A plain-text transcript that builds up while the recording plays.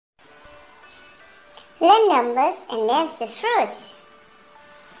Learn numbers and names of fruits.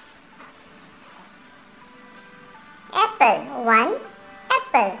 Apple. 1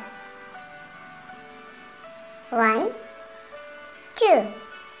 apple. 1 2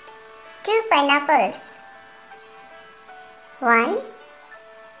 2 pineapples. 1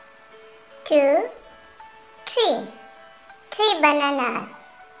 2 3 3 bananas.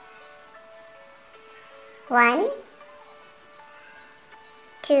 1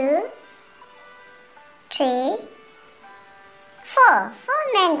 2 3 4 4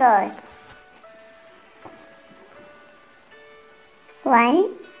 mangoes.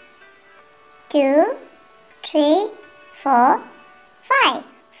 1 2 3 4 5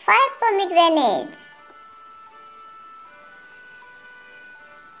 5 pomegranates.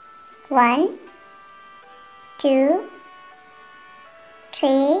 1 2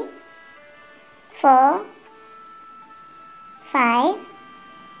 3 4 5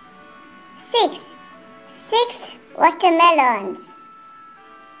 6 6 watermelons.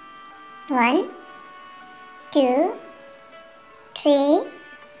 1 2 3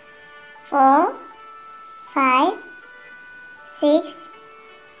 4 5 6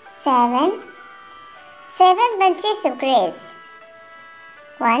 7 7 bunches of grapes.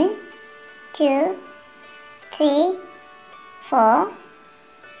 1 2 3 4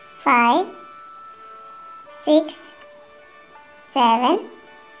 5 6 7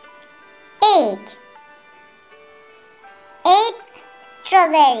 8 8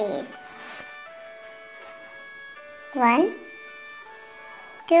 strawberries. 1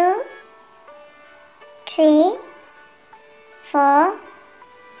 2 3 4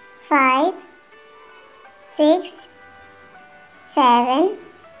 5 6 7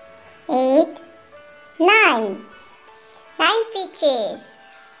 8 9 9 peaches.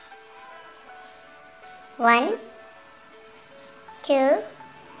 1 2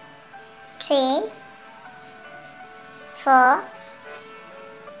 3 4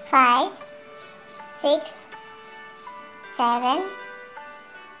 5 6 7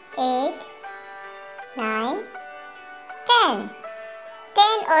 8 9 10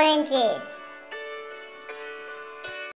 10 oranges.